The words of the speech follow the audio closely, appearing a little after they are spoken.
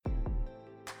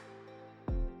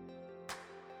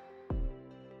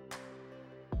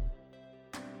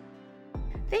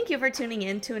Thank you for tuning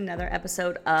in to another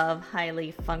episode of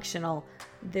Highly Functional.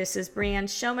 This is Brianne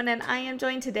Showman, and I am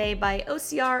joined today by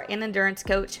OCR and endurance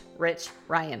coach Rich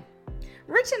Ryan.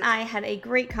 Rich and I had a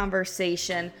great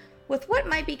conversation with what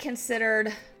might be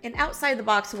considered an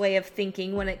outside-the-box way of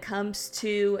thinking when it comes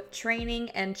to training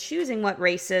and choosing what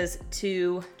races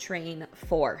to train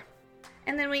for.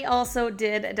 And then we also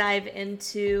did dive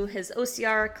into his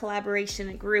OCR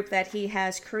collaboration group that he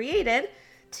has created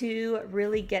to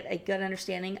really get a good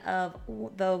understanding of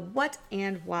the what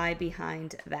and why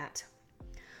behind that.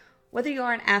 Whether you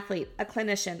are an athlete, a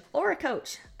clinician, or a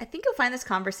coach, I think you'll find this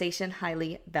conversation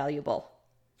highly valuable.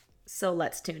 So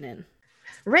let's tune in.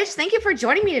 Rich, thank you for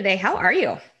joining me today. How are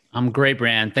you? I'm great,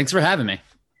 Brianne. Thanks for having me.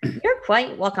 You're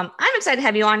quite welcome. I'm excited to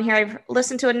have you on here. I've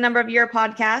listened to a number of your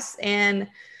podcasts, and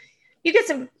you get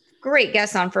some great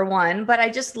guests on for one, but I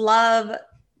just love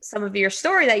some of your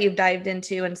story that you've dived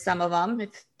into, and some of them,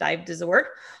 if dived is a word.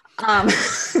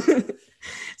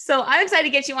 So I'm excited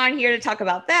to get you on here to talk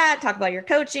about that, talk about your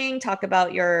coaching, talk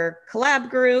about your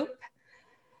collab group.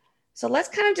 So let's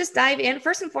kind of just dive in.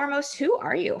 First and foremost, who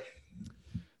are you?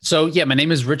 So yeah, my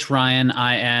name is Rich Ryan.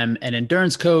 I am an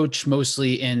endurance coach,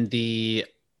 mostly in the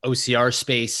OCR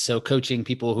space. So coaching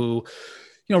people who,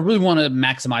 really want to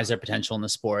maximize their potential in the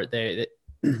sport. They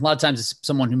a lot of times it's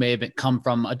someone who may have come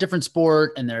from a different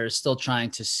sport and they're still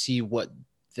trying to see what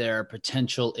their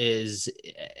potential is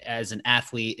as an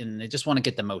athlete, and they just want to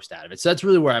get the most out of it. So that's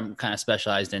really where I'm kind of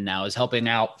specialized in now, is helping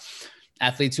out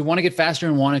athletes who want to get faster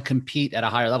and want to compete at a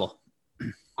higher level.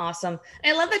 Awesome.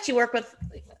 And I love that you work with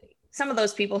some of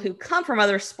those people who come from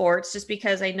other sports, just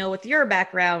because I know with your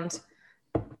background,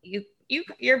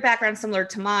 your background's similar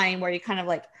to mine, where you kind of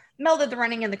like melded the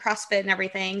running and the CrossFit and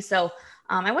everything. So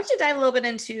I want you to dive a little bit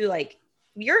into like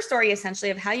your story,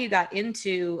 essentially, of how you got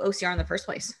into OCR in the first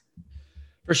place.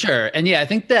 For sure. And yeah, I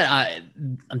think that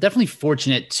I'm definitely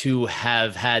fortunate to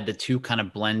have had the two kind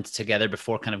of blend together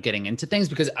before kind of getting into things,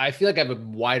 because I feel like I have a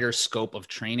wider scope of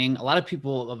training. A lot of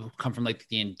people have come from like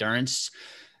the endurance,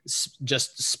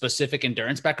 just specific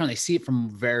endurance background. They see it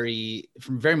from very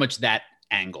much that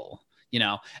angle,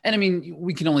 and I mean,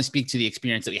 we can only speak to the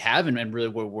experience that we have and really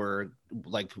where we're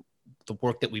like the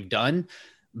work that we've done.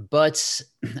 But,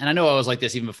 and I know I was like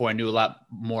this even before I knew a lot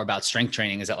more about strength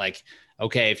training, is that like,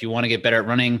 okay, if you want to get better at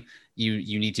running,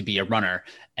 you need to be a runner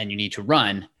and you need to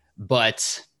run,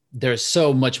 but there's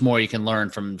so much more you can learn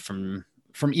from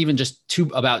even just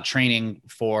about training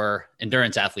for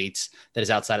endurance athletes that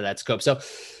is outside of that scope. So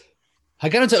I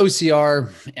got into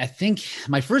OCR. I think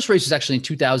my first race was actually in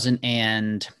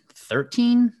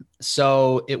 2013.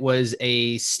 So it was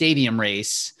a stadium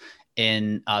race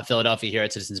in Philadelphia here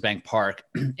at Citizens Bank Park.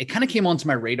 It kind of came onto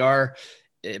my radar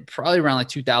probably around like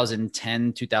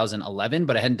 2010, 2011,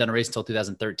 but I hadn't done a race until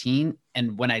 2013.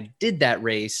 And when I did that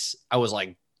race, I was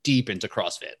like deep into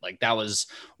CrossFit. Like that was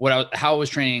how I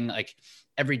was training like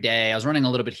every day. I was running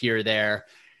a little bit here or there,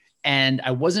 and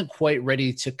I wasn't quite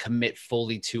ready to commit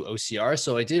fully to OCR.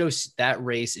 So I did that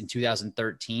race in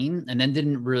 2013 and then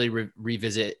didn't really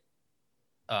revisit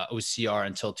OCR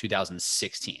until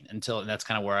 2016, and that's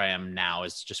kind of where I am now,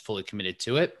 is just fully committed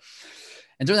to it.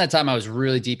 And during that time, I was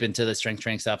really deep into the strength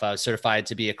training stuff. I was certified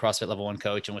to be a CrossFit level 1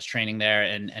 coach and was training there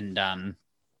and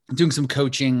doing some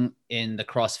coaching in the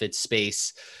CrossFit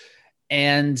space.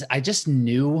 And I just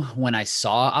knew when I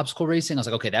saw obstacle racing, I was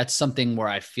like, okay, that's something where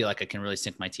I feel like I can really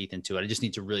sink my teeth into it. I just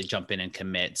need to really jump in and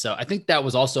commit. So I think that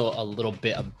was also a little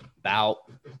bit about,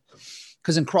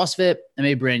 because in CrossFit, and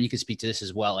maybe Brandon, you could speak to this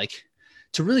as well, like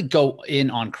to really go in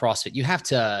on CrossFit, you have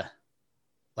to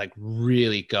like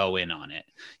really go in on it.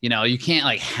 You can't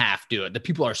like half do it. The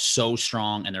people are so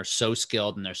strong and they're so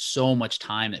skilled, and there's so much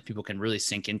time that people can really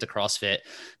sink into CrossFit,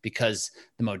 because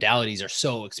the modalities are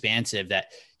so expansive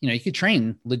that, you could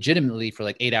train legitimately for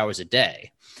like 8 hours a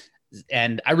day.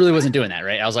 And I really wasn't doing that.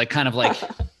 Right. I was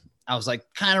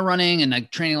kind of running and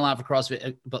like training a lot for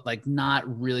CrossFit, but like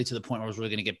not really to the point where I was really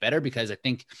going to get better, because I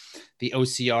think the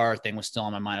OCR thing was still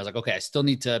on my mind. I was like, okay, I still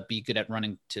need to be good at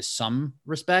running to some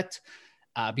respect,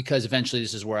 because eventually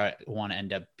this is where I want to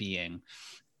end up being.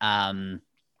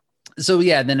 So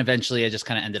yeah, then eventually I just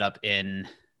kind of ended up in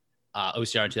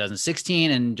OCR in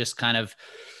 2016 and just kind of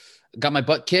got my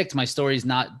butt kicked. My story is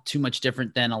not too much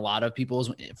different than a lot of people's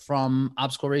from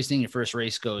obstacle racing. Your first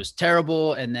race goes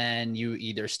terrible, and then you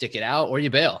either stick it out or you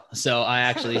bail. So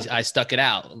I stuck it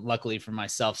out, luckily for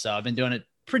myself. So I've been doing it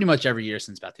pretty much every year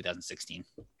since about 2016.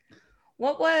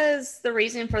 What was the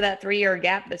reason for that 3-year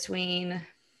gap between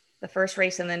the first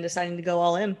race and then deciding to go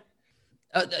all in?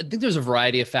 I think there's a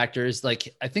variety of factors.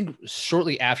 Like I think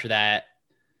shortly after that,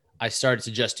 I started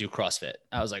to just do CrossFit.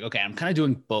 I was like, okay, I'm kind of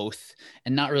doing both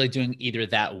and not really doing either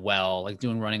that well, like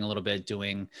doing running a little bit,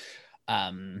 doing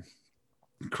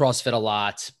CrossFit a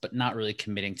lot, but not really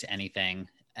committing to anything.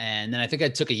 And then I think I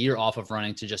took a year off of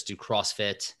running to just do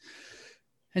CrossFit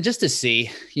and just to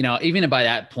see, even by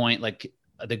that point, like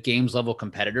the games level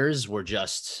competitors were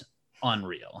just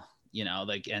unreal,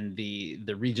 like, and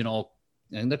the regional,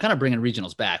 and they're kind of bringing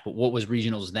regionals back, but what was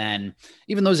regionals then,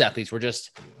 even those athletes were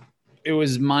just, it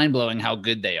was mind blowing how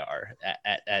good they are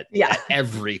at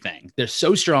everything. They're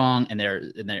so strong and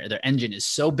their engine is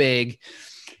so big.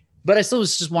 But I still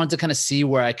just wanted to kind of see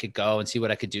where I could go and see what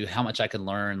I could do, how much I could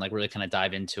learn, like really kind of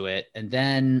dive into it. And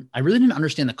then I really didn't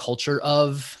understand the culture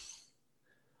of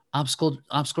obstacle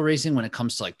racing when it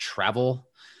comes to like travel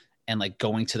and like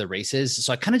going to the races.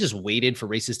 So I kind of just waited for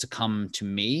races to come to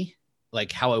me,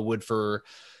 like how I would for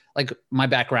like my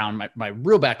background. My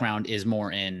real background is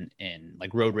more in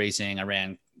like road racing. I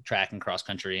ran track and cross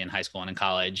country in high school and in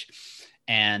college.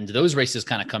 And those races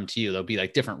kind of come to you. There'll be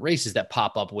like different races that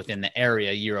pop up within the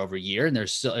area year over year. And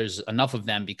there's enough of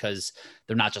them because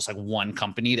they're not just like one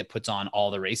company that puts on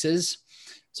all the races.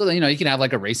 So then, you can have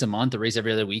like a race a month, a race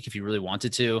every other week if you really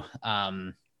wanted to.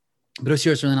 But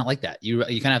OCR is really not like that. You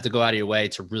kind of have to go out of your way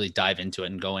to really dive into it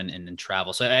and go in and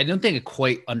travel. So I don't think I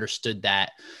quite understood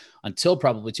that until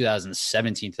probably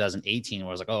 2017, 2018, where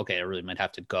I was like, oh, okay, I really might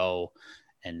have to go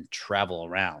and travel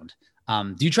around.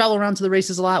 Do you travel around to the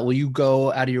races a lot? Will you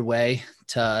go out of your way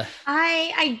to?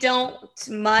 I don't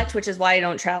much, which is why I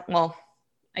don't travel. Well,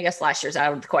 I guess last year's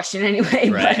out of the question anyway.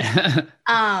 Right.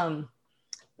 But,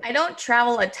 I don't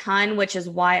travel a ton, which is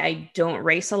why I don't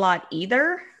race a lot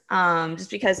either. Just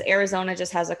because Arizona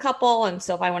just has a couple, and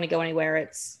so if I want to go anywhere,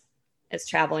 it's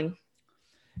traveling.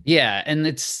 Yeah, and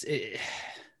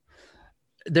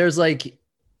there's like.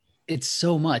 It's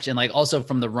so much. And like also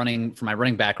from my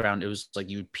running background, it was like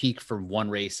you would peak for one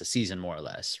race a season, more or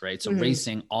less. Right. So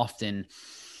racing often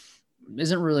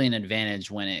isn't really an advantage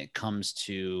when it comes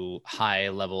to high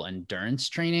level endurance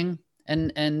training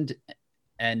and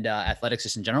athletics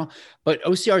just in general. But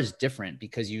OCR is different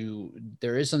because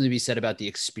there is something to be said about the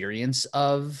experience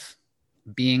of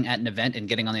being at an event and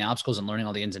getting on the obstacles and learning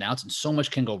all the ins and outs. And so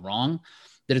much can go wrong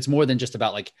that it's more than just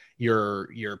about like your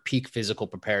peak physical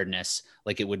preparedness,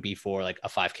 like it would be for like a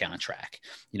 5K on a track,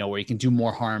 where you can do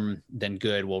more harm than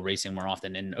good while racing more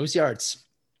often. In OCR,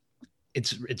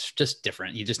 it's just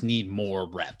different. You just need more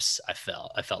reps. I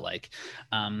felt like,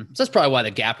 so that's probably why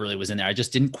the gap really was in there. I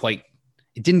just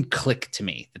it didn't click to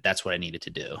me that that's what I needed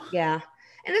to do. Yeah.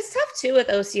 And it's tough too with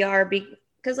OCR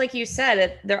because like you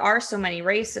said, there are so many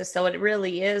races. So it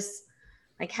really is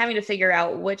like having to figure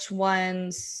out which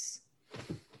ones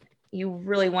you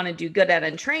really want to do good at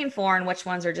and train for, and which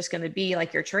ones are just going to be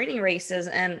like your training races.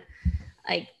 And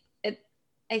I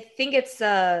think it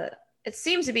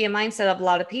seems to be a mindset of a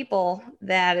lot of people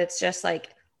that it's just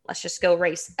like, let's just go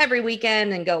race every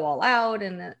weekend and go all out.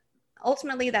 And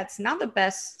ultimately that's not the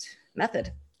best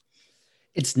method.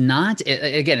 It's not,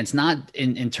 again, it's not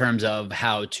in terms of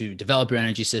how to develop your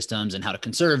energy systems and how to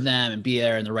conserve them and be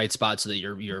there in the right spot so that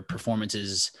your performance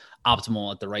is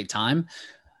optimal at the right time.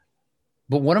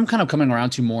 But what I'm kind of coming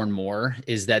around to more and more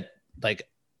is that like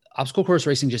obstacle course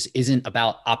racing just isn't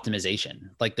about optimization.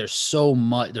 Like there's so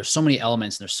many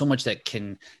elements and there's so much that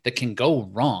can go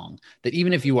wrong that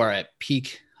even if you are at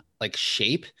peak like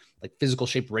shape, like physical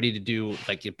shape, ready to do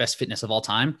like your best fitness of all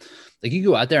time, like you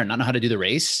go out there and not know how to do the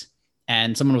race,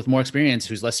 and someone with more experience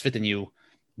who's less fit than you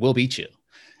will beat you.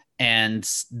 And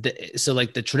so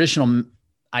like the traditional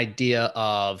idea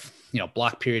of,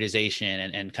 block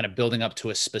periodization and kind of building up to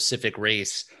a specific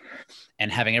race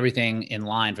and having everything in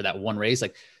line for that one race,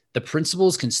 like the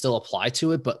principles can still apply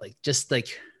to it, but like just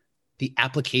like the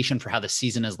application for how the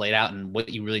season is laid out and what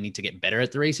you really need to get better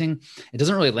at the racing, it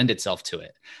doesn't really lend itself to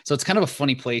it. So it's kind of a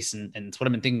funny place. And it's what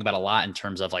I've been thinking about a lot in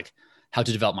terms of like how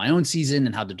to develop my own season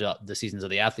and how to develop the seasons of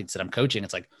the athletes that I'm coaching.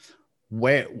 It's like,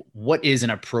 what is an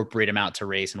appropriate amount to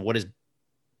race and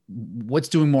what's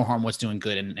doing more harm, what's doing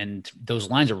good. And those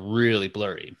lines are really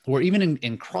blurry. Or even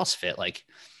in CrossFit, like,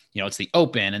 it's the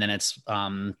open and then it's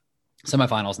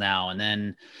semifinals now. And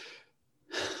then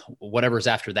whatever's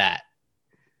after that.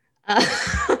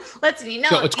 Let's see. No,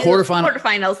 so it's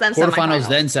quarterfinals, then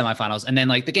semifinals, and then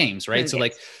like the games, right? So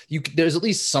like there's at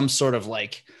least some sort of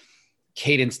like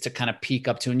cadence to kind of peak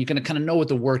up to, and you're going to kind of know what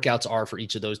the workouts are for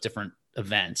each of those different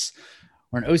events.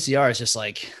 Where an OCR is just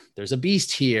like, there's a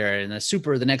beast here and a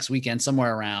super the next weekend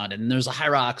somewhere around, and there's a high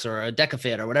rocks or a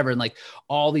decafit or whatever. And like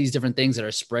all these different things that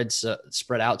are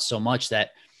spread out so much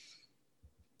that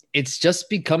it's just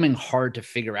becoming hard to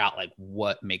figure out like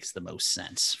what makes the most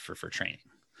sense for training.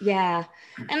 Yeah.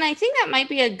 And I think that might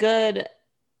be a good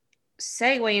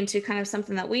segue into kind of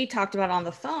something that we talked about on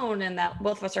the phone and that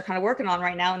both of us are kind of working on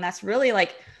right now. And that's really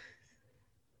like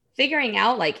figuring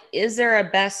out, like, is there a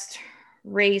best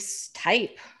race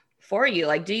type for you?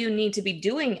 Like, do you need to be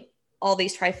doing all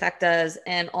these trifectas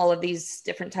and all of these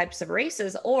different types of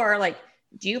races? Or like,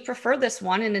 do you prefer this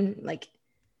one? And then like,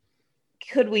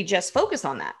 could we just focus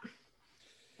on that?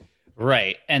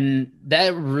 Right. And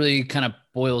that really kind of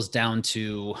boils down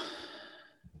to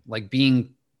like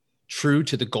being true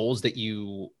to the goals that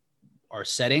you are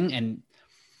setting and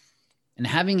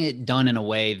having it done in a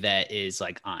way that is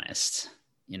like honest.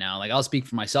 You know, like I'll speak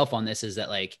for myself on this is that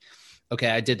like, okay,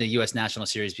 I did the US National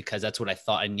Series because that's what I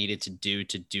thought I needed to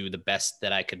do the best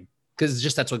that I could, because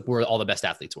just that's what where all the best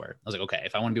athletes were. I was like, okay,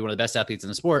 if I want to be one of the best athletes in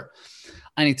the sport,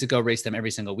 I need to go race them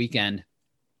every single weekend.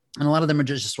 And a lot of them are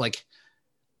just like,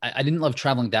 I didn't love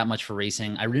traveling that much for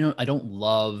racing. I don't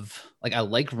love, like, I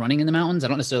like running in the mountains. I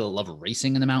don't necessarily love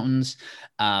racing in the mountains.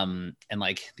 And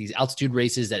like these altitude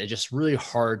races that are just really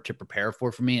hard to prepare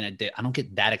for me. And I don't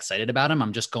get that excited about them.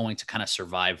 I'm just going to kind of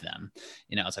survive them.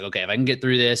 You know, it's like, okay, if I can get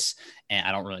through this and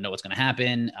I don't really know what's going to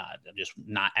happen, I'm just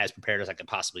not as prepared as I could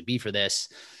possibly be for this.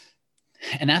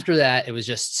 And after that, it was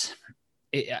just,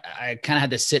 I kind of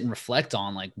had to sit and reflect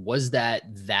on like, was that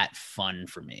fun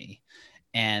for me?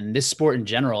 And this sport in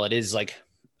general, it is like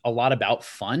a lot about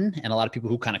fun. And a lot of people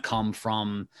who kind of come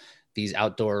from these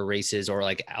outdoor races or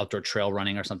like outdoor trail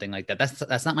running or something like that.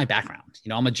 That's not my background. You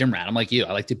know, I'm a gym rat. I'm like you.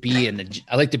 I like to be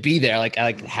I like to be there. Like I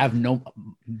like to have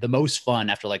the most fun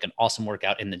after like an awesome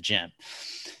workout in the gym.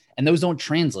 And those don't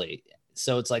translate.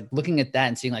 So it's like looking at that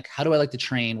and seeing like, how do I like to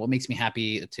train? What makes me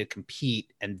happy to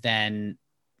compete? And then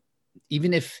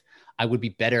even if I would be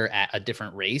better at a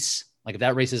different race, like if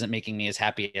that race isn't making me as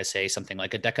happy as say something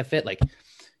like a DecaFit, like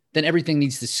then everything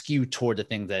needs to skew toward the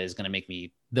thing that is going to make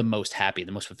me the most happy,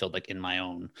 the most fulfilled, like in my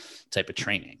own type of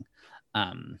training.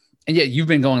 And yeah, you've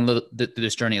been going through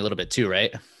this journey a little bit too,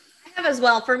 right? I have as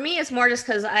well. For me, it's more just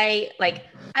because I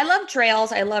love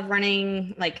trails. I love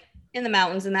running like in the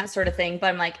mountains and that sort of thing.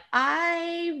 But I'm like,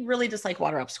 I really dislike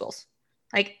water obstacles.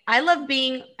 Like I love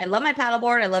my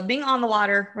paddleboard. I love being on the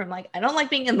water. Where I'm like, I don't like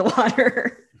being in the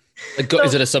water. Like, so,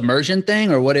 is it a submersion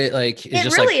thing or what? It like is it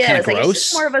just really like kind is. of gross. Like, it's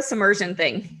just more of a submersion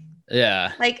thing.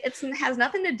 Yeah. Like it has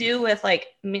nothing to do with like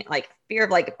fear of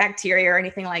like bacteria or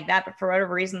anything like that. But for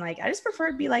whatever reason, like I just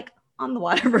prefer to be like on the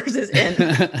water versus in.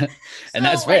 And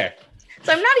that's fair.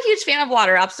 So I'm not a huge fan of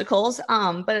water obstacles.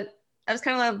 But I was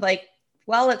kind of like,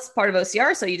 well, it's part of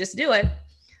OCR, so you just do it.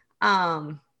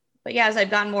 But yeah, as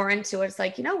I've gotten more into it, it's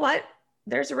like, you know what?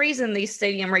 There's a reason these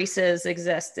stadium races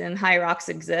exist and Hyrox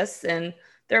exists, and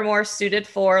they're more suited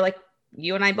for like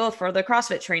you and I both for the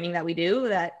CrossFit training that we do.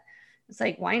 That it's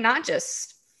like, why not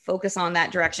just focus on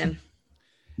that direction?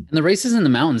 And the races in the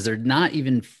mountains, they're not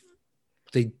even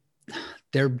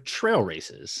they're trail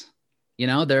races. You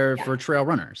know, they're for trail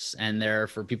runners and they're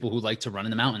for people who like to run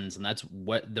in the mountains, and that's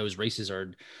what those races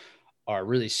are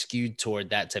really skewed toward,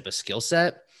 that type of skill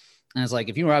set. And it's like,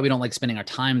 if you or I, we don't like spending our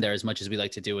time there as much as we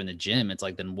like to do in the gym, it's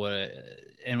like, then what,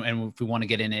 and if we want to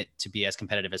get in it to be as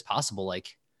competitive as possible,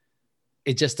 like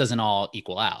it just doesn't all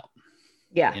equal out.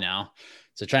 Yeah. You know?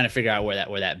 So trying to figure out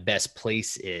where that best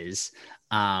place is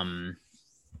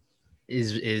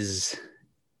it's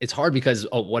hard because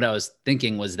what I was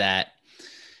thinking was that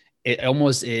it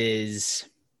almost is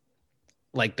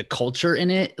like the culture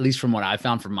in it, at least from what I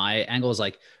found from my angle, is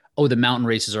like, oh, the mountain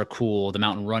races are cool. The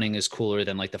mountain running is cooler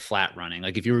than like the flat running.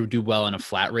 Like if you do well in a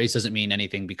flat race, doesn't mean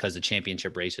anything because the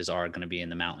championship races are going to be in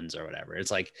the mountains or whatever.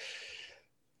 It's like,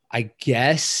 I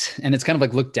guess, and it's kind of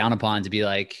like looked down upon to be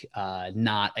like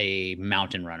not a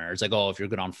mountain runner. It's like, oh, if you're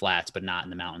good on flats, but not in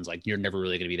the mountains, like you're never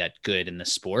really going to be that good in the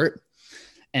sport.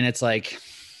 And it's like,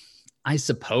 I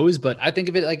suppose, but I think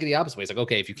of it like the opposite way. It's like,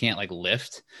 okay, if you can't like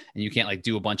lift and you can't like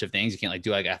do a bunch of things, you can't like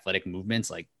do like athletic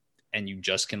movements, like, and you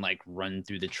just can like run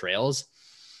through the trails.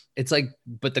 It's like,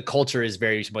 but the culture is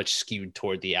very much skewed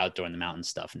toward the outdoor and the mountain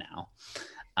stuff now.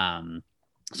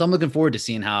 So I'm looking forward to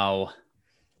seeing how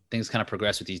things kind of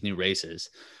progress with these new races.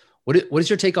 What is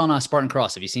your take on Spartan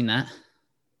Cross? Have you seen that?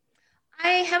 I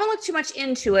haven't looked too much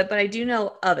into it, but I do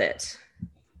know of it.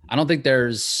 I don't think they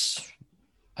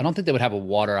would have a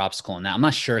water obstacle in that. I'm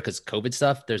not sure because COVID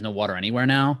stuff, there's no water anywhere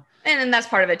now. And then that's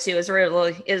part of it too, is there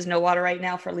really is no water right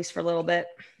now for at least for a little bit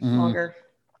longer.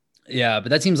 Yeah. But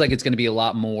that seems like it's going to be a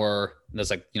lot more.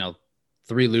 There's like,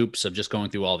 3 loops of just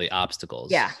going through all the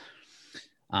obstacles. Yeah.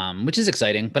 Which is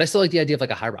exciting, but I still like the idea of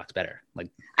like a Hyrox better. Like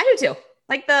I do too.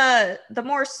 Like the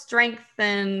more strength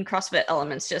and CrossFit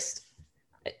elements just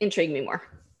intrigue me more.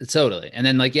 Totally. And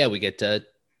then like, yeah, we get to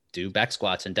do back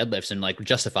squats and deadlifts and like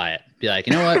justify it. Be like,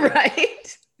 you know what?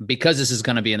 Right. Because this is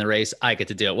going to be in the race, I get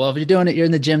to do it. Well, if you're doing it, you're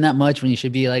in the gym that much when you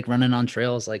should be like running on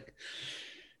trails. Like,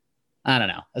 I don't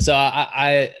know. So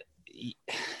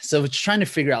so it's trying to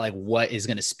figure out like what is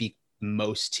going to speak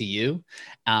most to you.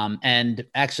 And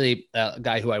actually a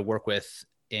guy who I work with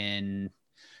in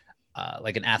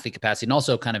like an athlete capacity and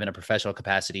also kind of in a professional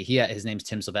capacity, his name's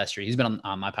Tim Silvestri. He's been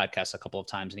on my podcast a couple of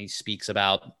times and he speaks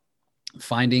about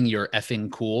finding your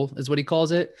effing cool is what he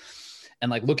calls it. And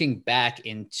like looking back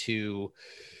into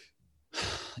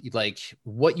like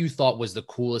what you thought was the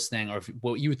coolest thing, or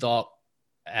what you thought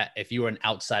if you were an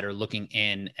outsider looking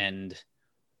in, and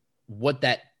what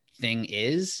that thing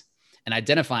is, and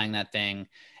identifying that thing.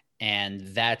 And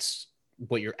that's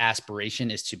what your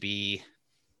aspiration is to be,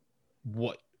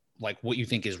 what you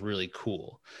think is really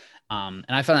cool. And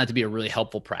I found that to be a really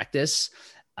helpful practice.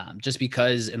 Just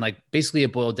because, and like basically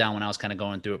it boiled down when I was kind of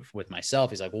going through it with myself.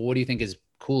 He's like, well, what do you think is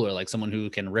cooler? Like someone who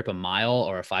can rip a mile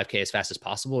or a 5K as fast as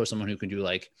possible, or someone who can do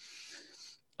like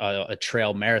a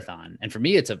trail marathon? And for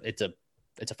me, it's a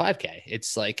 5K.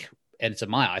 It's like, and it's a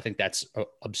mile. I think that's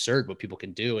absurd what people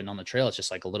can do. And on the trail, it's just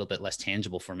like a little bit less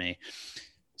tangible for me.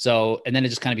 So, and then it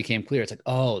just kind of became clear. It's like,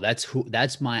 oh,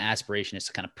 that's my aspiration, is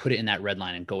to kind of put it in that red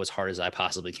line and go as hard as I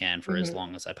possibly can for as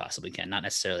long as I possibly can. Not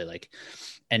necessarily like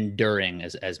enduring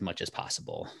as much as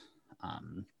possible.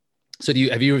 So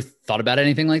have you thought about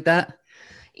anything like that?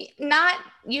 Not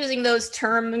using those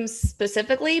terms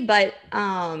specifically, but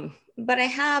I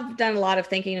have done a lot of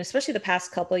thinking, especially the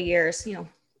past couple of years.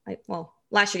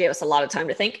 Last year gave us a lot of time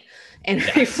to think and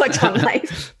reflect on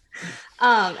life.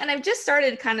 And I've just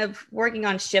started kind of working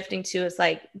on shifting to, is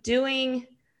like doing,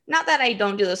 not that I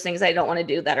don't do those things I don't want to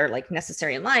do that are like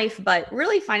necessary in life, but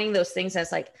really finding those things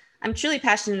as like I'm truly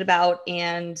passionate about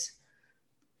and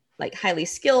like highly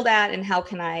skilled at, and how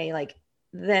can I like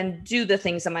then do the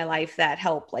things in my life that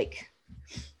help like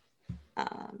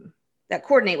that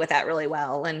coordinate with that really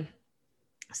well. And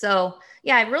so,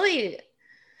 yeah,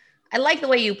 I like the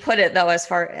way you put it though, as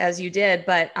far as you did,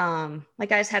 but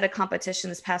like I just had a competition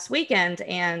this past weekend,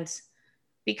 and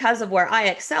because of where I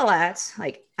excel at,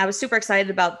 like I was super excited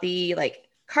about the like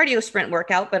cardio sprint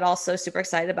workout, but also super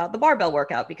excited about the barbell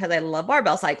workout because I love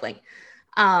barbell cycling.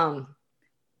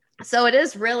 So it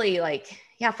is really like,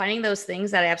 yeah, finding those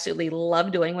things that I absolutely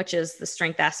love doing, which is the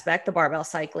strength aspect, the barbell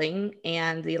cycling,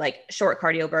 and the like short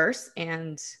cardio bursts,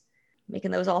 and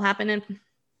making those all happen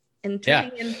in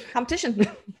training and competition.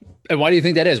 And why do you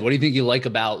think that is? What do you think you like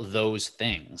about those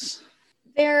things?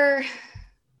 They're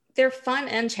fun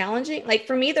and challenging. Like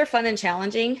for me, they're fun and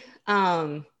challenging.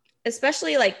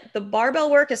 Especially like the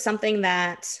barbell work is something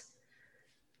that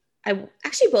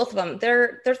both of them,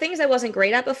 they're things I wasn't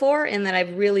great at before and that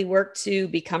I've really worked to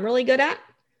become really good at.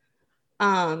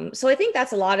 So I think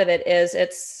that's a lot of it. Is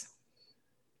it's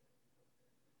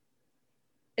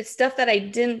stuff that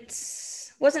I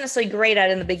wasn't necessarily great at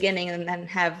in the beginning, and then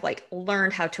have like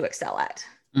learned how to excel at.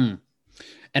 And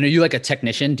are you like a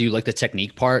technician? Do you like the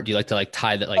technique part? Do you like to like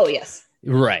tie that? Like, oh yes.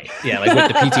 Right. Yeah. Like with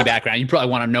the PT background, you probably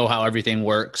want to know how everything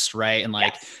works. Right. And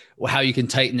like how you can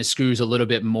tighten the screws a little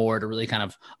bit more to really kind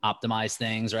of optimize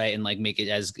things. Right. And like make it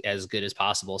as good as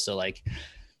possible. So like,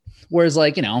 whereas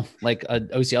like, like a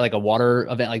OCR, like a water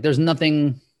event, like there's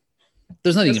nothing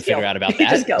you can figure out about that.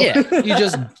 Just go. Yeah. You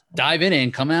just dive in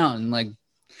and come out and like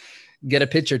get a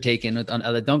picture taken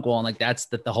on the dunk wall. And like, that's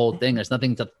the whole thing. There's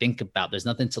nothing to think about. There's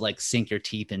nothing to like sink your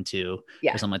teeth into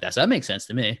or something like that. So that makes sense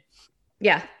to me.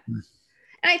 Yeah.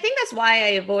 And I think that's why I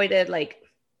avoided I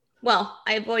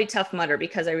avoid Tough Mudder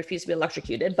because I refuse to be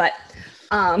electrocuted, but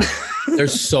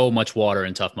there's so much water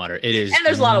in Tough Mudder. It is. And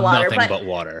there's a lot of water, nothing but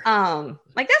water.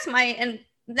 Like that's and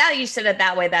now that you said it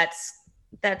that way,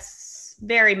 that's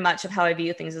very much of how I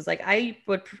view things, is like, I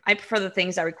prefer the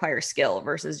things that require skill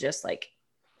versus just like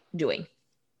doing.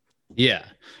 Yeah.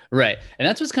 Right. And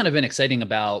that's what's kind of been exciting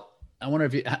about, I wonder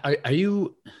if are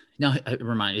you now,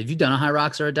 remind me, have you done a High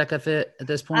Rocks or a Deca Fit at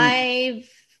this point? I've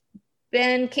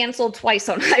been canceled twice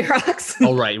on High Rocks.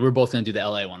 Oh, right. We're both going to do the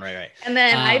LA one. Right. And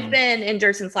then I've been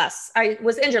injured since I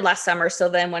was injured last summer. So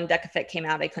then when Deca Fit came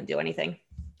out, I couldn't do anything.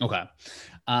 Okay.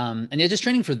 And yeah, just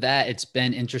training for that, it's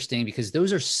been interesting because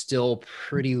those are still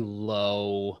pretty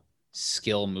low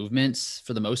skill movements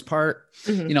for the most part.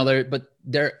 Mm-hmm.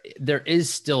 There is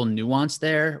still nuance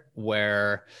there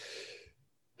where,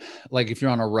 like if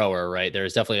you're on a rower, right,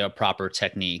 there's definitely a proper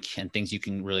technique and things you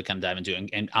can really kind of dive into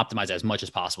and optimize as much as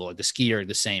possible. Like the skier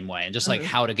the same way, and just like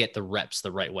how to get the reps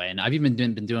the right way. And I've even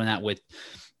been doing that with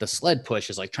the sled push,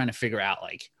 is like trying to figure out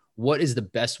like what is the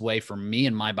best way for me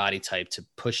and my body type to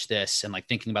push this, and like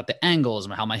thinking about the angles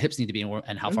and how my hips need to be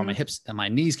and how far my hips and my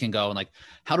knees can go, and like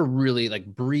how to really like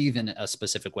breathe in a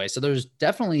specific way. So there's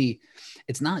definitely,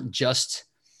 it's not just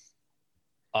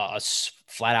a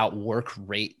flat out work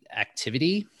rate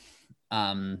activity.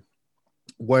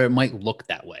 Where it might look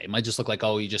that way. It might just look like,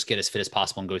 oh, you just get as fit as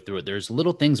possible and go through it. There's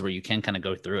little things where you can kind of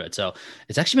go through it. So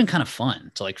it's actually been kind of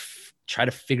fun to like try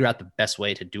to figure out the best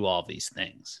way to do all of these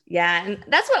things. Yeah. And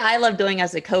that's what I love doing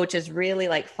as a coach, is really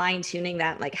like fine tuning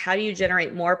that. Like, how do you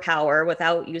generate more power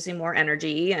without using more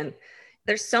energy? And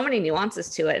there's so many nuances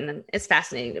to it. And it's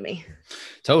fascinating to me.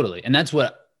 Totally. And that's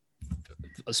what,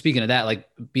 speaking of that, like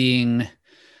being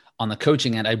on the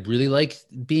coaching end, I really like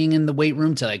being in the weight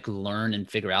room to like learn and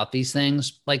figure out these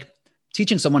things. Like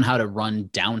teaching someone how to run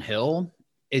downhill,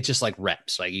 it's just like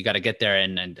reps. Like you got to get there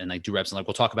and like do reps. And like,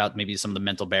 we'll talk about maybe some of the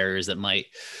mental barriers that might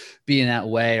be in that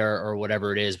way or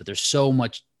whatever it is, but there's so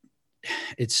much,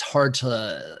 it's hard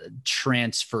to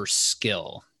transfer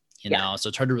skill, you know? So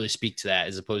it's hard to really speak to that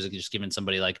as opposed to just giving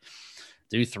somebody like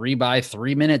do 3 by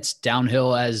 3 minutes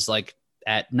downhill as like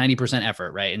at 90%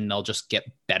 effort. Right. And they'll just get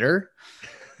better.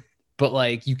 But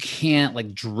like, you can't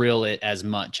like drill it as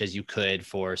much as you could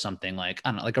for something like, I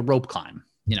don't know, like a rope climb,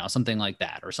 you know, something like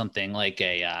that, or something like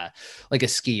a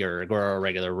skier or a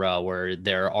regular row, where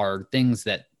there are things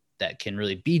that can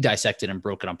really be dissected and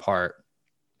broken apart.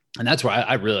 And that's where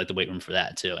I really like the weight room for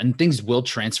that too. And things will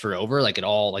transfer over, like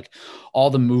all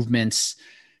the movements,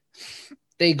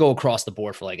 they go across the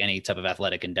board for like any type of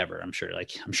athletic endeavor. I'm sure,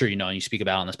 you know, and you speak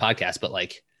about it on this podcast, but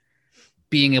like,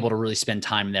 being able to really spend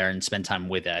time there and spend time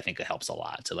with it, I think it helps a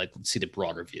lot to like see the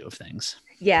broader view of things.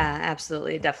 Yeah,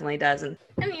 absolutely. It definitely does. And,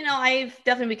 you know, I've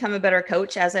definitely become a better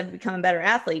coach as I've become a better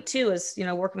athlete too, as, you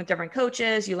know, working with different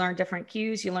coaches, you learn different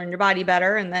cues, you learn your body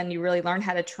better, and then you really learn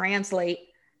how to translate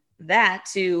that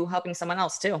to helping someone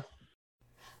else too.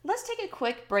 Let's take a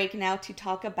quick break now to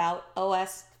talk about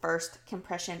OS First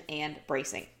compression and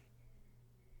bracing.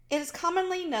 It is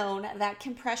commonly known that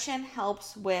compression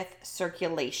helps with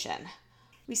circulation.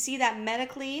 We see that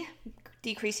medically,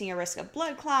 decreasing your risk of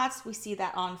blood clots. We see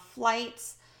that on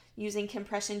flights, using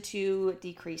compression to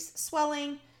decrease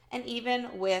swelling. And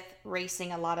even with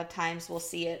racing, a lot of times we'll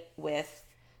see it with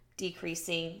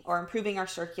decreasing or improving our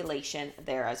circulation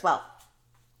there as well.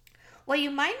 What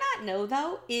you might not know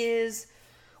though is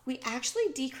we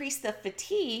actually decrease the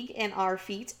fatigue in our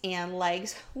feet and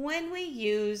legs when we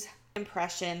use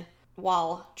compression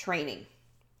while training.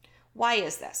 Why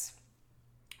is this?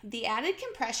 The added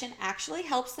compression actually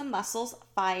helps the muscles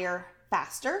fire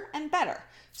faster and better.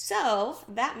 So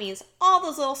that means all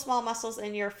those little small muscles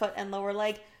in your foot and lower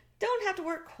leg don't have to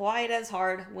work quite as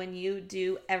hard when you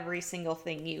do every single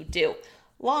thing you do.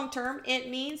 Long term,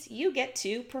 it means you get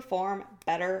to perform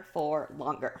better for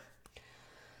longer.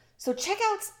 So check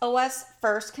out OS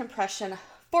First compression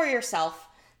for yourself.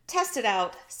 Test it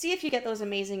out. See if you get those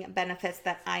amazing benefits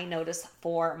that I notice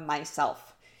for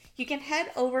myself. You can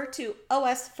head over to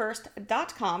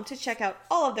osfirst.com to check out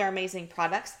all of their amazing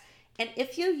products. And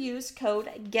if you use code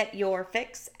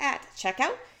GETYOURFIX at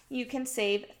checkout, you can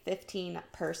save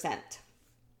 15%.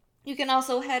 You can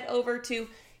also head over to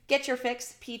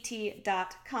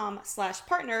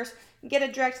getyourfixpt.com/partners and get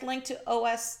a direct link to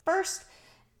OS First,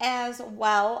 as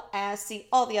well as see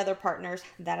all the other partners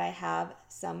that I have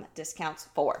some discounts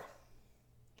for.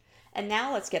 And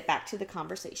now let's get back to the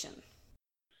conversation.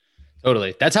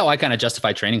 Totally. That's how I kind of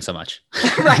justify training so much.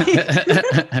 Right.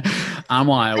 I'm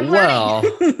like, well,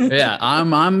 yeah,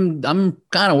 I'm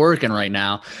kind of working right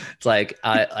now. It's like,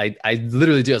 I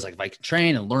literally do. It's like, if I can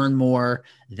train and learn more,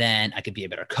 then I could be a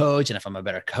better coach. And if I'm a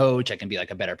better coach, I can be like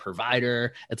a better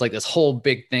provider. It's like this whole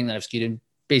big thing that I've skewed in,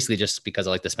 basically just because I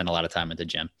like to spend a lot of time at the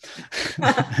gym.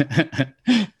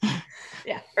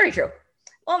 Yeah, very true.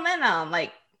 Well, then,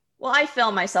 I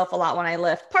film myself a lot when I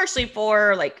lift, partially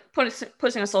for like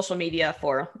posting on social media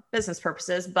for business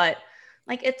purposes, but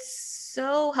like it's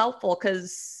so helpful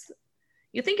because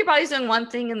you think your body's doing one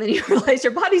thing and then you realize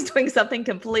your body's doing something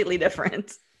completely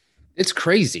different. It's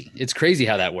crazy. It's crazy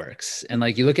how that works. And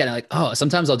like, you look at it like, oh,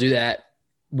 sometimes I'll do that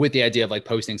with the idea of like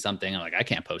posting something. I'm like, I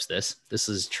can't post this. This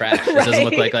is trash. Right. It doesn't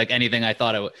look like anything I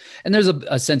thought it would. And there's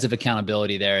a sense of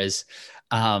accountability there as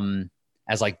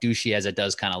like douchey as it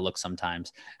does kind of look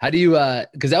sometimes. How do you,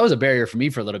 cause that was a barrier for me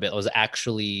for a little bit. I was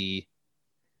actually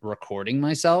recording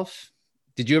myself.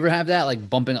 Did you ever have that? Like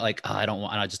bumping, like, oh,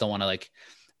 I just don't want to like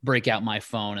break out my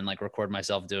phone and like record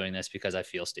myself doing this because I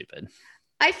feel stupid.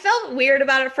 I felt weird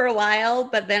about it for a while,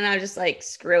 but then I was just like,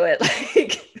 screw it.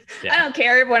 Like, yeah. I don't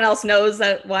care. Everyone else knows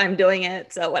that why I'm doing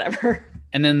it. So whatever.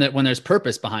 And then when there's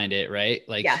purpose behind it, right?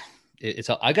 Like, yeah.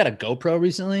 I got a GoPro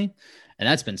recently. And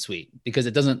that's been sweet because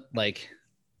it doesn't like,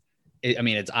 I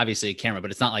mean, it's obviously a camera, but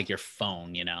it's not like your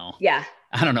phone, you know? Yeah.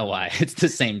 I don't know why. It's the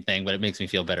same thing, but it makes me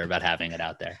feel better about having it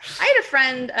out there. I had a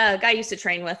friend, a guy I used to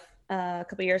train with a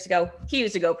couple years ago. He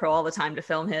used a GoPro all the time to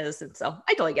film his. And so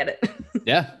I totally get it.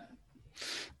 Yeah.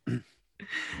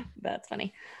 That's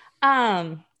funny.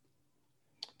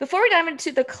 Before we dive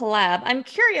into the collab, I'm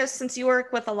curious, since you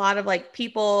work with a lot of like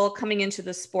people coming into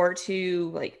the sport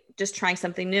who like just trying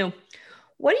something new,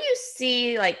 what do you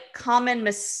see like common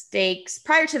mistakes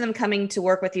prior to them coming to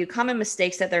work with you, common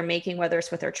mistakes that they're making, whether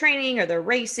it's with their training or their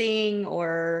racing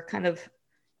or kind of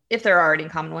if there are already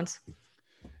common ones?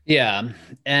 Yeah.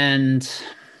 And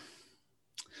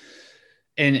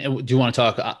do you want to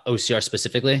talk OCR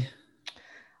specifically?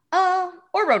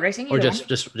 Or road racing, or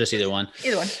just either one.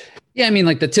 Either one. Yeah, I mean,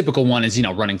 like the typical one is,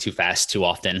 running too fast too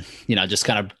often, just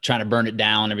kind of trying to burn it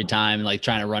down every time, like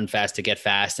trying to run fast to get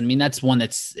fast. I mean, that's one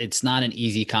it's not an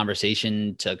easy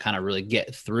conversation to kind of really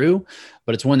get through,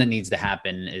 but it's one that needs to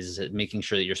happen, is making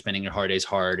sure that you're spending your hard days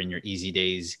hard and your easy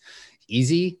days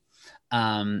easy.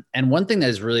 And one thing that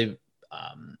is really,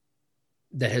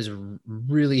 that has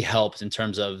really helped in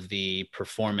terms of the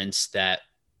performance that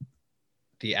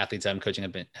the athletes I'm coaching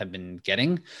have been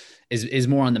getting is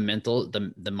more on the mental,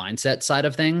 the mindset side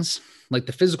of things. Like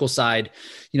the physical side,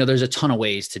 there's a ton of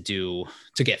ways to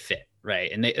get fit.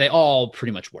 Right. And they all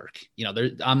pretty much work,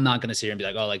 I'm not going to sit here and be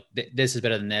like, oh, like this is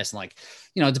better than this. And like,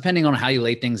 depending on how you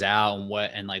lay things out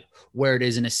and like where it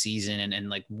is in a season and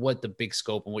like what the big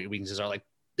scope and what your weaknesses are, like,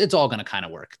 it's all going to kind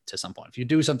of work to some point. If you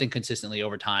do something consistently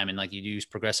over time and like you use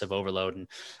progressive overload and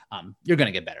you're going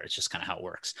to get better. It's just kind of how it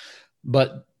works.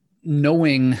 But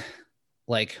knowing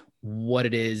like what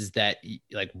it is that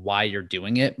like why you're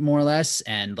doing it more or less,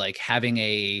 and like having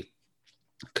a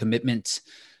commitment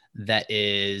that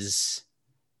is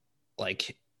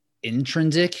like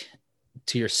intrinsic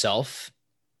to yourself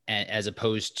and as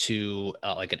opposed to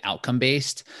like an outcome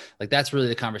based, like that's really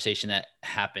the conversation that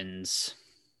happens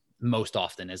most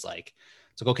often. Is like,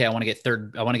 it's like, okay, I want to get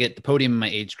third, I want to get the podium in my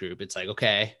age group. It's like,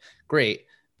 okay, great.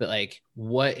 But like,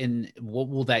 what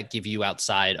will that give you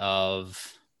outside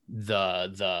of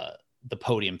the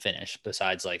podium finish,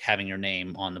 besides like having your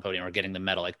name on the podium or getting the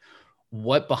medal? Like,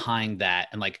 what behind that,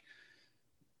 and like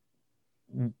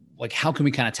how can we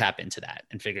kind of tap into that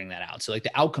and figuring that out? So like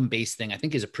the outcome based thing, I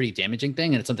think, is a pretty damaging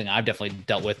thing, and it's something I've definitely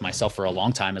dealt with myself for a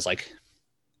long time. Is like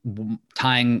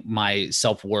tying my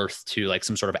self-worth to like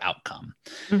some sort of outcome,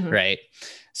 right?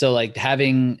 So like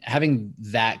having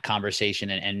that conversation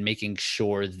and making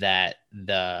sure that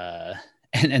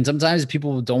and sometimes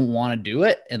people don't want to do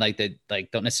it, and like they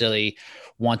like don't necessarily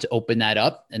want to open that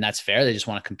up, and that's fair. They just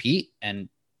want to compete, and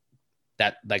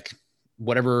that like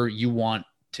whatever you're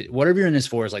in this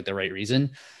for is like the right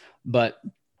reason. But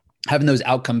having those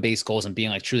outcome-based goals and being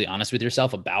like truly honest with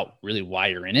yourself about really why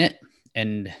you're in it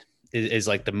and is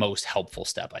like the most helpful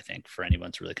step, I think, for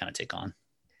anyone to really kind of take on.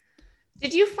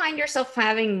 Did you find yourself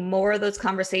having more of those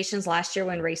conversations last year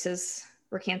when races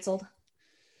were canceled?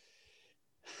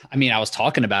 I mean, I was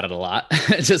talking about it a lot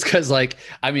just because I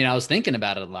was thinking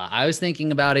about it a lot. I was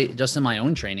thinking about it just in my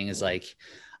own training, is like,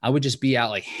 I would just be out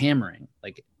like hammering,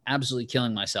 like absolutely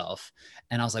killing myself.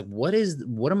 And I was like,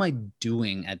 what am I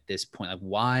doing at this point?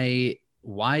 Like,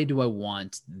 why do I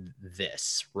want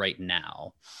this right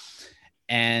now?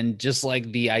 And just like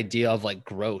the idea of like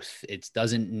growth, it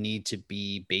doesn't need to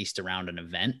be based around an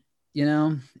event,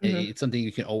 It's something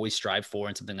you can always strive for,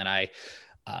 and something that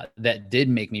that did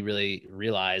make me really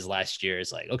realize last year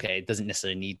is like, okay, it doesn't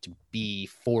necessarily need to be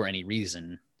for any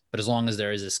reason, but as long as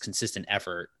there is this consistent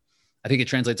effort, I think it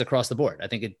translates across the board. I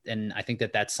think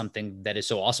that that's something that is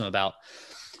so awesome about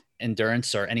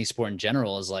endurance or any sport in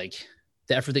general, is like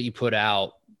the effort that you put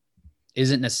out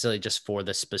isn't necessarily just for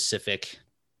the specific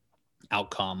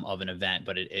outcome of an event,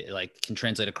 but it like can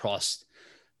translate across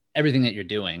everything that you're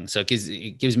doing. So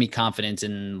it gives me confidence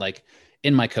in like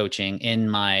in my coaching, in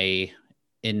my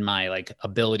like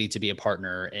ability to be a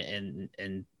partner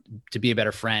and to be a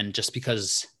better friend, just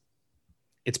because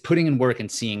it's putting in work and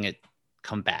seeing it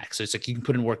come back. So it's like, you can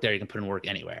put in work there, you can put in work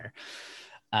anywhere.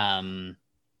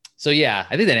 So yeah,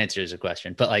 I think that answers the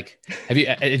question. But like,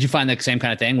 did you find the same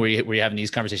kind of thing where you're having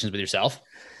these conversations with yourself?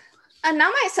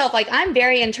 Not myself. Like, I'm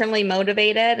very internally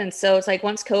motivated. And so it's like,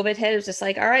 once COVID hit, it was just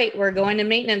like, all right, we're going to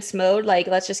maintenance mode. Like,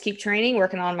 let's just keep training,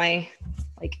 working on my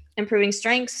like improving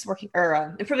strengths,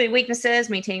 improving weaknesses,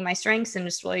 maintaining my strengths, and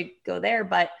just really go there.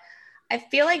 But I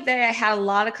feel like that I had a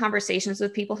lot of conversations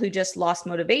with people who just lost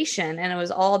motivation, and it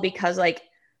was all because like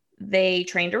they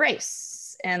trained to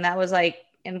race, and that was like,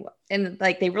 and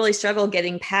like they really struggled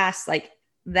getting past like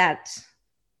that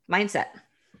mindset.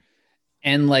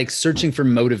 And like searching for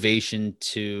motivation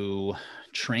to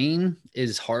train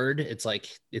is hard. It's like,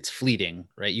 it's fleeting,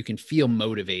 right? You can feel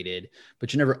motivated,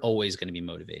 but you're never always going to be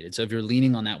motivated. So if you're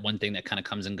leaning on that one thing that kind of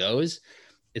comes and goes,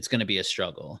 it's going to be a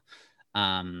struggle.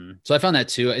 So I found that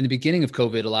too. In the beginning of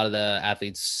COVID, a lot of the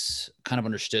athletes kind of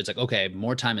understood it's like, okay,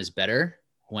 more time is better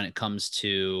when it comes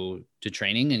to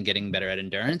training and getting better at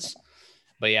endurance.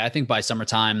 But yeah, I think by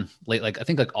summertime, I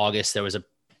think like August, there was a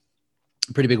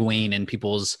pretty big wane in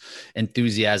people's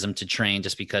enthusiasm to train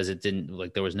just because it didn't,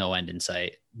 like, there was no end in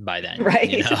sight by then. Right.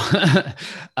 You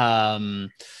know?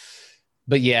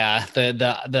 But yeah,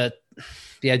 the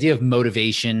idea of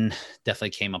motivation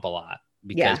definitely came up a lot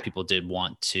because people did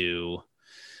want to,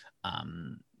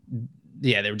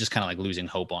 they were just kind of like losing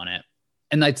hope on it.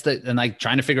 And like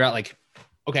trying to figure out like,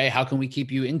 okay, how can we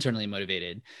keep you internally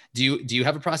motivated? Do you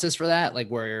have a process for that? Like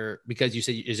because you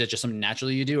said, is it just something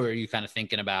naturally you do, or are you kind of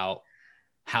thinking about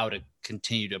how to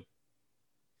continue to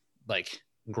like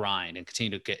grind and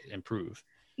continue to improve?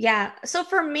 Yeah. So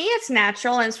for me, it's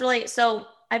natural. And it's really, so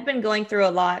I've been going through a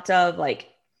lot of like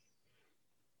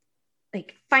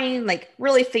finding, like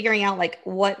really figuring out like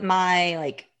what my,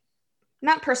 like,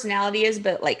 not personality is,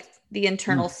 but like the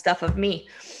internal stuff of me.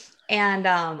 And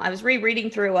I was rereading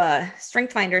through a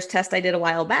Strength Finders test I did a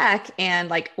while back. And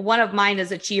like one of mine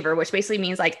is achiever, which basically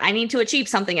means like I need to achieve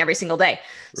something every single day.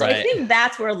 So I think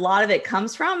that's where a lot of it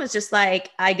comes from. It's just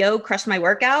like I go crush my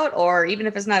workout, or even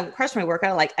if it's not crush my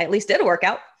workout, like I at least did a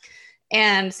workout.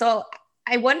 And so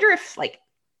I wonder if like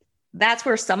that's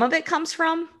where some of it comes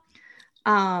from.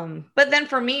 But then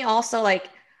for me also, like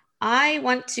I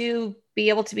want to be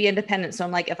able to be independent. So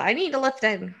I'm like, if I need to lift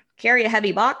and carry a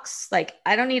heavy box, like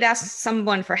I don't need to ask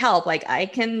someone for help. Like I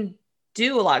can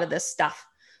do a lot of this stuff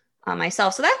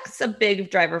myself. So that's a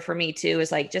big driver for me too,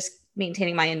 is like just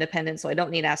maintaining my independence. So I don't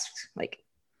need to ask like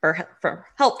for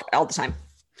help all the time.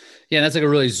 Yeah. That's like a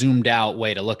really zoomed out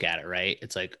way to look at it. Right.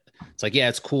 It's like, yeah,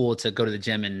 it's cool to go to the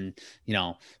gym and, you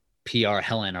know, PR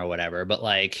Helen or whatever, but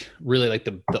like really like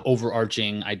the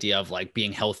overarching idea of like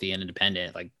being healthy and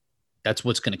independent, like that's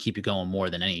what's going to keep you going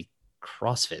more than any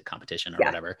CrossFit competition or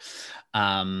whatever.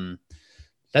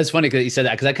 That's funny that you said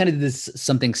that, because I kind of did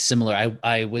something similar.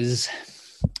 I was,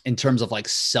 in terms of like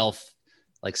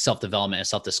self-development and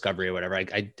self-discovery or whatever,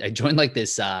 I joined like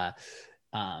this what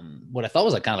I thought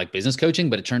was like kind of like business coaching,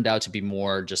 but it turned out to be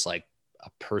more just like a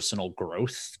personal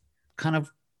growth kind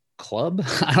of club.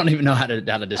 I don't even know how to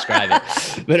describe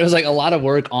it, but it was like a lot of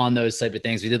work on those type of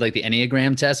things. We did like the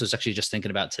Enneagram test. I was actually just thinking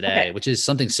about today, which is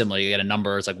something similar. You get a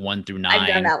number, it's like 1 through 9. I've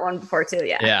done that one before too.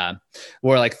 Yeah. Yeah.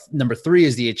 Or like number 3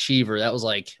 is the achiever. That was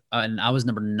like, and I was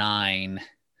number 9,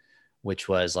 which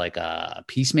was like a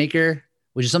peacemaker,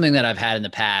 which is something that I've had in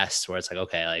the past where it's like,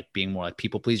 okay, like being more like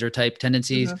people pleaser type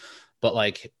tendencies. But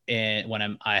like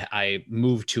when I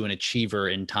moved to an achiever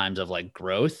in times of like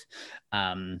growth,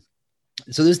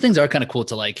 so those things are kind of cool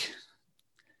to like,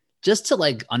 just to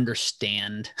like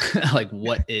understand like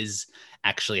what is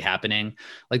actually happening.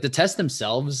 Like the tests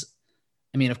themselves,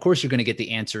 I mean, of course you're going to get the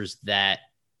answers that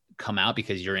come out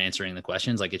because you're answering the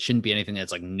questions. Like it shouldn't be anything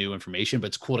that's like new information, but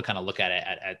it's cool to kind of look at it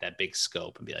at that big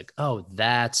scope and be like, oh,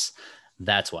 that's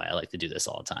why I like to do this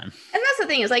all the time. And that's the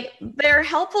thing, is like, they're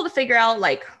helpful to figure out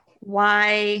like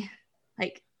why,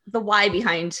 like the why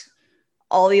behind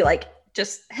all the like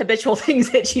just habitual things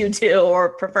that you do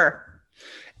or prefer.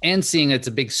 And seeing it's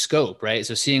a big scope, right?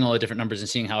 So seeing all the different numbers and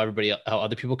seeing how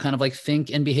other people kind of like think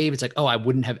and behave. It's like, oh, I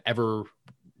wouldn't have ever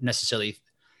necessarily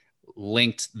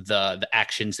linked the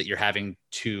actions that you're having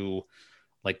to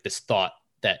like this thought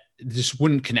that just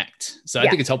wouldn't connect. So I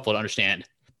think it's helpful to understand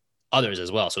others as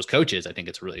well. So as coaches, I think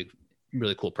it's really,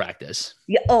 really cool practice.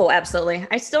 Yeah. Oh, absolutely.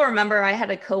 I still remember I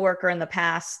had a coworker in the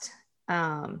past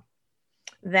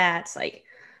that's like,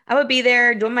 I would be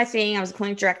there doing my thing. I was a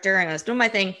clinic director and I was doing my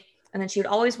thing. And then she would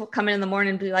always come in the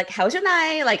morning and be like, how's your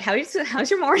night? Like, how's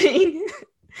your morning?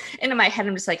 And in my head,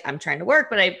 I'm just like, I'm trying to work.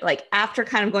 But I like, after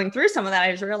kind of going through some of that,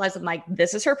 I just realized I'm like,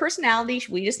 this is her personality.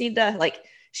 We just need to like,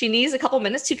 she needs a couple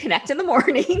minutes to connect in the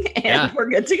morning and we're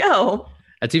good to go.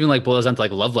 That's even like boils down to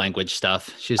like love language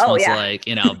stuff. She just wants to like,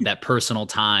 you know, that personal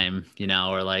time, you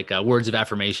know, or like words of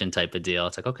affirmation type of deal.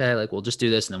 It's like, okay, like we'll just do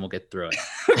this and then we'll get through it.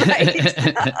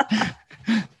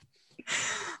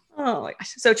 Oh my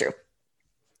gosh. So true.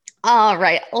 All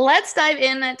right. Let's dive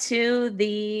into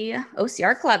the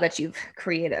OCR collab that you've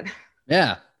created.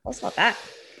 Yeah. Tell us about that.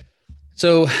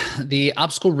 So the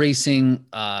obstacle racing,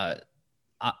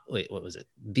 wait, what was it?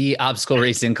 The obstacle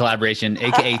racing collaboration,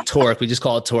 AKA Torque. We just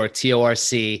call it Torque,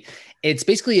 TORC. It's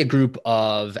basically a group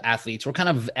of athletes. We're kind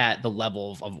of at the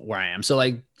level of where I am. So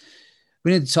like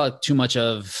we didn't talk too much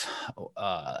of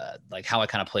like how I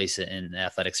kind of place it in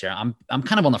athletics here. I'm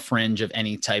kind of on the fringe of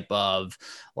any type of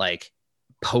like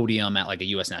podium at like a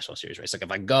U.S. national series race. Like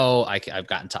if I go, I've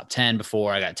gotten top 10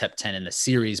 before. I got top 10 in the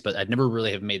series, but I'd never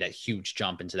really have made that huge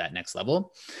jump into that next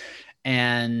level.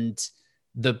 And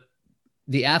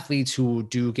the athletes who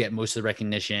do get most of the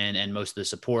recognition and most of the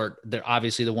support, they're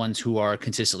obviously the ones who are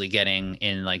consistently getting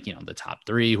in like, you know, the top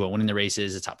 3 who are winning the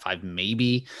races, the top 5,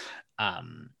 maybe.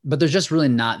 But there's just really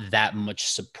not that much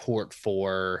support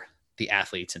for the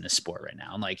athletes in this sport right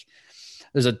now. And like,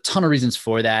 there's a ton of reasons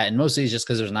for that. And mostly it's just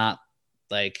because there's not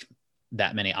like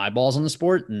that many eyeballs on the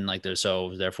sport. And like,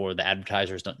 therefore the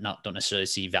advertisers don't necessarily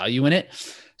see value in it.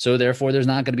 So therefore there's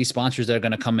not going to be sponsors that are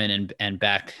going to come in and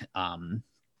back,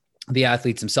 the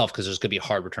athletes themselves, because there's going to be a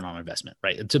hard return on investment,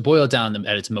 right? To boil it down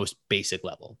at its most basic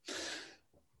level.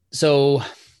 So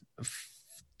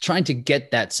trying to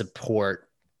get that support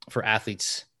for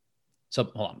athletes. So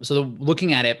hold on. So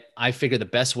looking at it, I figure the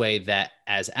best way that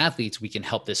as athletes, we can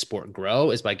help this sport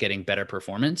grow is by getting better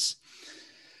performance.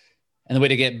 And the way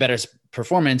to get better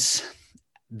performance,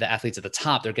 the athletes at the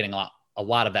top, they're getting a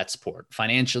lot of that support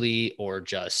financially, or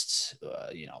just,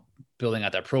 building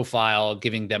out their profile,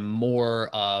 giving them more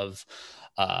of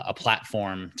a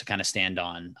platform to kind of stand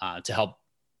on, to help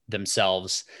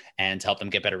themselves and to help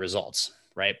them get better results.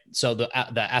 Right. So the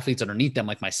athletes underneath them,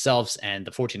 like myself and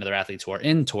the 14 other athletes who are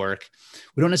in Torque,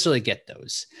 we don't necessarily get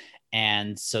those.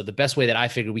 And so the best way that I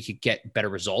figured we could get better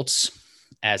results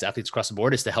as athletes across the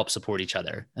board is to help support each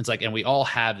other. It's like, and we all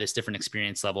have this different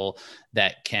experience level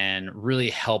that can really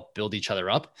help build each other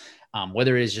up.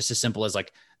 Whether it is just as simple as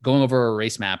like going over a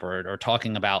race map or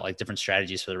talking about like different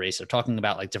strategies for the race, or talking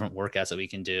about like different workouts that we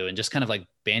can do, and just kind of like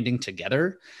banding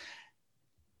together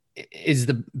is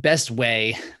the best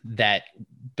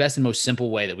and most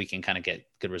simple way that we can kind of get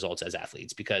good results as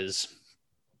athletes. Because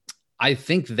I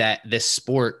think that this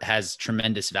sport has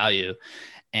tremendous value,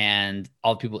 and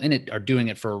all the people in it are doing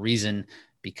it for a reason,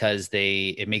 because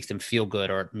it makes them feel good,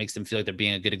 or it makes them feel like they're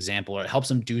being a good example, or it helps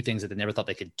them do things that they never thought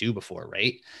they could do before.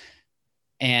 Right.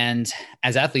 And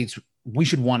as athletes, we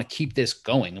should want to keep this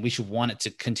going, and we should want it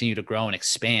to continue to grow and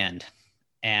expand.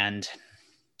 And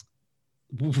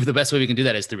the best way we can do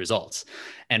that is through results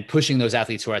and pushing those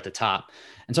athletes who are at the top.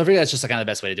 And so I figure that's just kind of the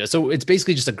best way to do it. So it's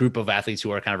basically just a group of athletes who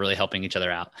are kind of really helping each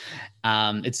other out.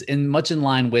 It's much in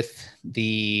line with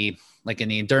like in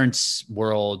the endurance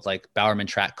world, like Bowerman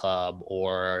Track Club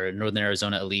or Northern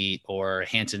Arizona Elite or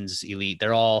Hanson's Elite.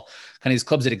 They're all kind of these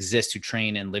clubs that exist who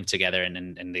train and live together,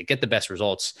 and they get the best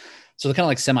results. So they're kind of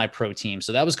like semi-pro teams.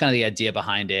 So that was kind of the idea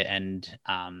behind it. And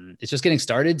it's just getting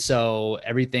started. So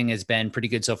everything has been pretty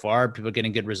good so far. People are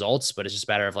getting good results, but it's just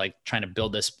a matter of like trying to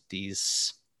build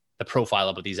the profile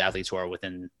up of these athletes who are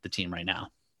within the team right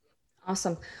now.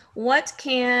 Awesome. What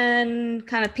can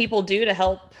kind of people do to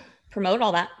help promote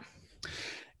all that?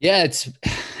 Yeah,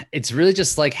 it's really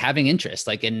just like having interest,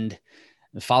 like, and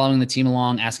following the team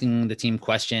along, asking the team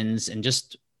questions, and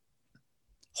just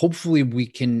hopefully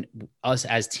us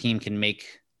as team can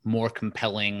make more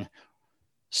compelling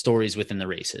stories within the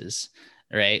races.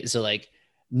 Right. So like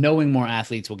knowing more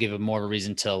athletes will give them more of a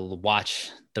reason to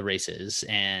watch the races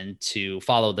and to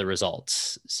follow the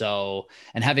results. So,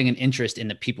 and having an interest in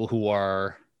the people who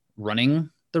are running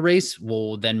the race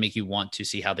will then make you want to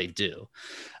see how they do.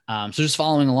 So just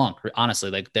following along,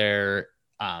 honestly, like they're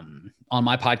on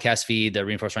my podcast feed, the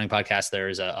Reinforced Running Podcast,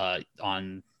 there's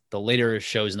on the later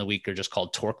shows in the week are just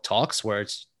called Torque Talks, where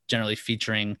it's generally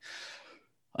featuring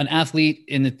an athlete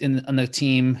on the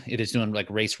team. It is doing like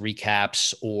race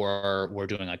recaps, or we're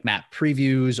doing like map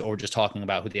previews, or just talking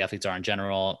about who the athletes are in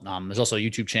general. There's also a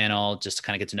YouTube channel just to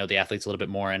kind of get to know the athletes a little bit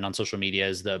more. And on social media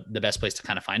is the best place to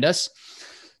kind of find us.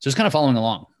 So just kind of following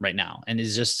along right now. And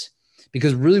it's just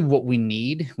because really what we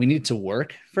need it to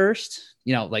work first.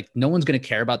 Like no one's going to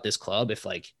care about this club if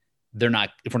we're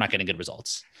not getting good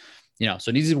results, so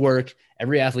it needs to work.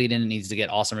 Every athlete in it needs to get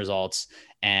awesome results.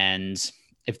 And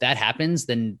if that happens,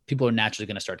 then people are naturally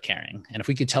going to start caring. And if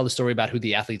we could tell the story about who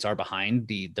the athletes are behind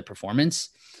the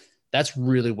performance, that's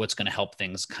really what's going to help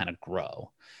things kind of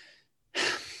grow.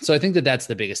 So I think that that's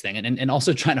the biggest thing. And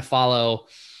also trying to follow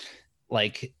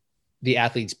like the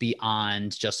athletes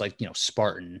beyond just like,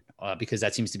 Spartan, because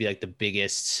that seems to be like the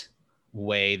biggest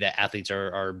way that athletes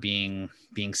are being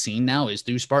seen now is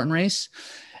through Spartan Race.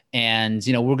 And,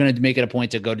 we're going to make it a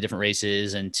point to go to different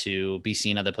races and to be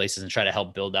seen other places and try to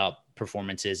help build out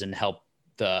performances and help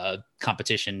the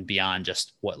competition beyond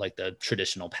just what like the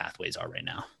traditional pathways are right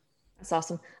now. That's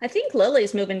awesome. I think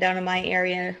Lily's moving down to my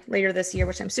area later this year,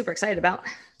 which I'm super excited about.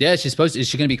 Yeah. Is she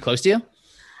going to be close to you?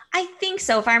 I think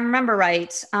so. If I remember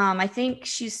right. I think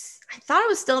I thought it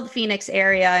was still the Phoenix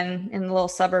area and in a little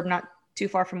suburb, not too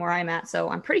far from where I'm at. So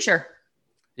I'm pretty sure.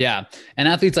 Yeah. And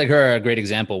athletes like her are a great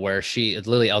example where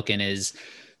Lily Elkin is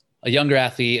a younger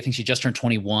athlete. I think she just turned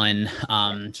 21.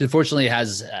 She unfortunately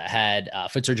has had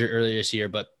foot surgery earlier this year,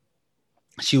 but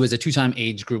she was a 2-time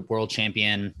age group world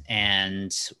champion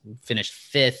and finished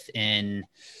 5th in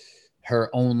her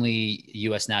only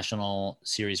U.S. National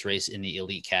Series race in the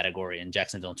elite category in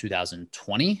Jacksonville in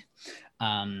 2020.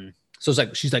 So it's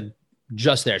like she's like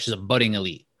just there. She's a budding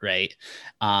elite, right?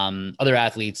 Other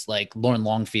athletes like Lauren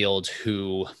Longfield,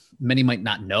 who many might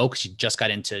not know because she just got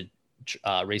into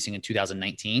racing in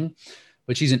 2019,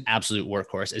 but she's an absolute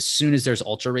workhorse. As soon as there's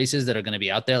ultra races that are going to be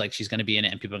out there, like she's going to be in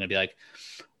it and people are going to be like,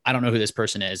 I don't know who this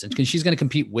person is. And she's going to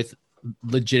compete with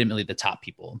legitimately the top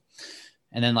people.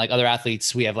 And then like other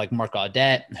athletes, we have like Mark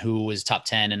Audette, who was top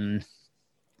 10 in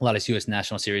a lot of U.S.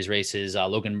 National Series races.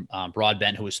 Logan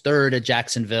Broadbent, who was 3rd at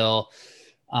Jacksonville.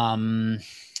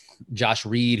 Josh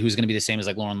Reed, who's going to be the same as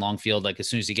like Lauren Longfield. Like as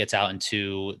soon as he gets out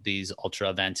into these ultra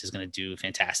events, is going to do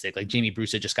fantastic. Like Jamie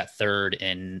Bruce just got 3rd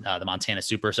in the Montana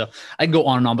Super. So I can go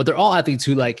on and on, but they're all athletes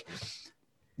who like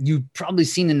you've probably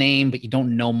seen the name, but you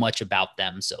don't know much about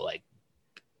them. So like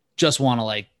just want to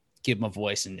like give them a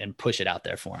voice and push it out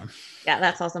there for them. Yeah,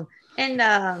 that's awesome.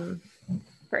 And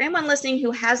for anyone listening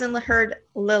who hasn't heard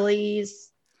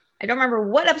Lily's, I don't remember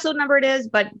what episode number it is,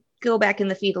 but go back in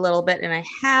the feed a little bit. And I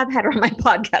have had her on my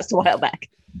podcast a while back.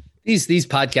 These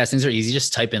podcast things are easy.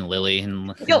 Just type in Lily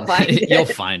and you'll find it. You'll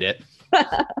find it.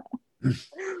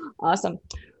 Awesome.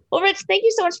 Well, Rich, thank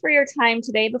you so much for your time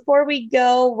today. Before we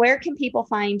go, where can people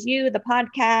find you, the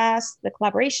podcast, the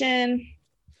collaboration?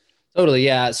 Totally.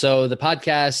 Yeah. So the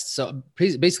podcast, so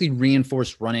basically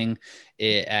Reinforced Running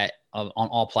on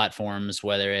all platforms,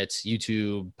 whether it's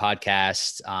YouTube,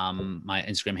 podcast, my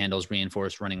Instagram handle is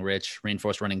Reinforced Running Rich,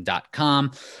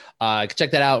 reinforcedrunning.com.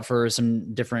 Check that out for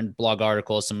some different blog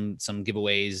articles, some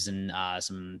giveaways and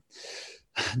some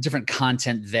different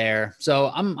content there.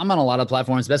 So I'm on a lot of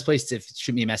platforms. The best place to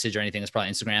shoot me a message or anything is probably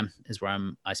Instagram is where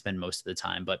I spend most of the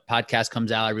time, but podcast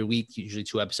comes out every week, usually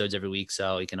 2 episodes every week.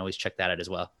 So you can always check that out as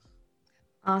well.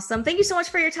 Awesome. Thank you so much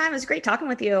for your time. It was great talking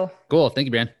with you. Cool. Thank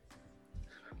you, Brian.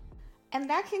 And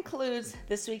that concludes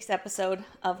this week's episode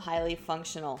of Highly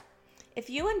Functional. If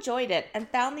you enjoyed it and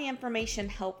found the information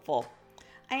helpful,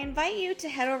 I invite you to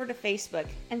head over to Facebook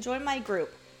and join my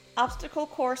group, Obstacle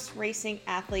Course Racing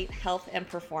Athlete Health and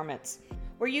Performance,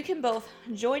 where you can both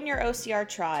join your OCR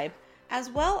tribe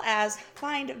as well as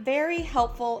find very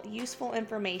helpful, useful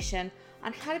information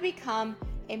on how to become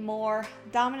a more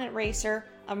dominant racer,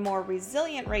 a more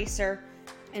resilient racer,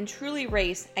 and truly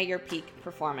race at your peak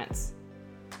performance.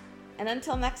 And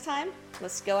until next time,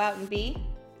 let's go out and be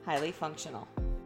highly functional.